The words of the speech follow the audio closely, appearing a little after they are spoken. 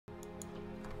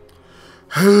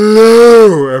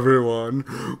Hello everyone!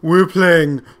 We're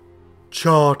playing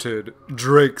Uncharted,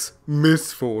 Drake's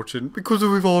Misfortune, because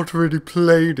we've already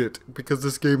played it, because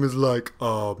this game is like,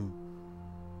 old.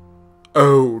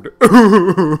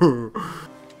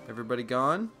 Everybody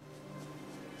gone?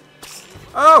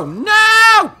 Oh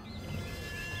no!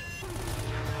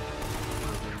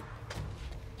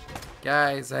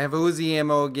 Guys, I have Uzi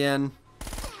ammo again.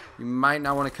 You might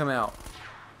not want to come out.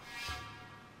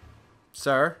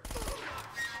 Sir?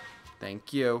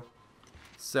 Thank you.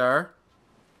 Sir?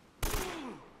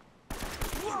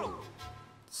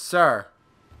 Sir?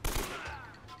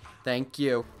 Thank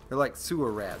you. They're like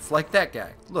sewer rats. Like that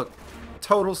guy. Look.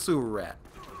 Total sewer rat.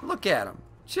 Look at him.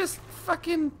 Just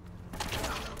fucking...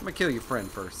 I'm gonna kill your friend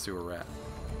first, sewer rat.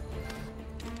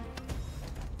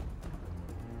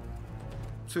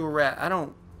 Sewer rat,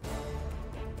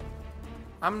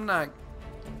 I'm not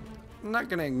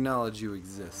gonna acknowledge you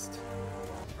exist.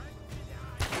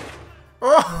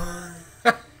 Oh!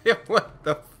 What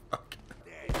the fuck?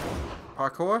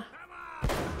 Parkour?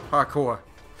 Parkour.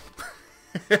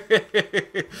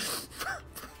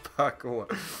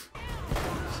 Parkour.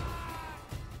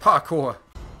 Parkour.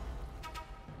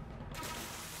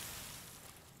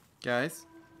 Guys?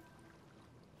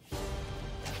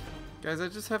 Guys, I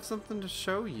just have something to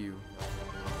show you.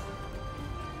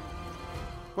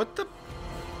 What the?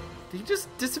 Did he just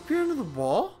disappear into the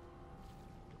wall?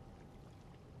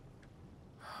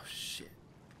 Oh shit.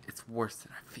 It's worse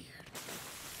than I feared.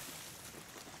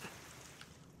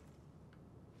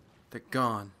 They're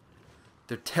gone.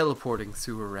 They're teleporting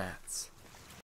sewer rats.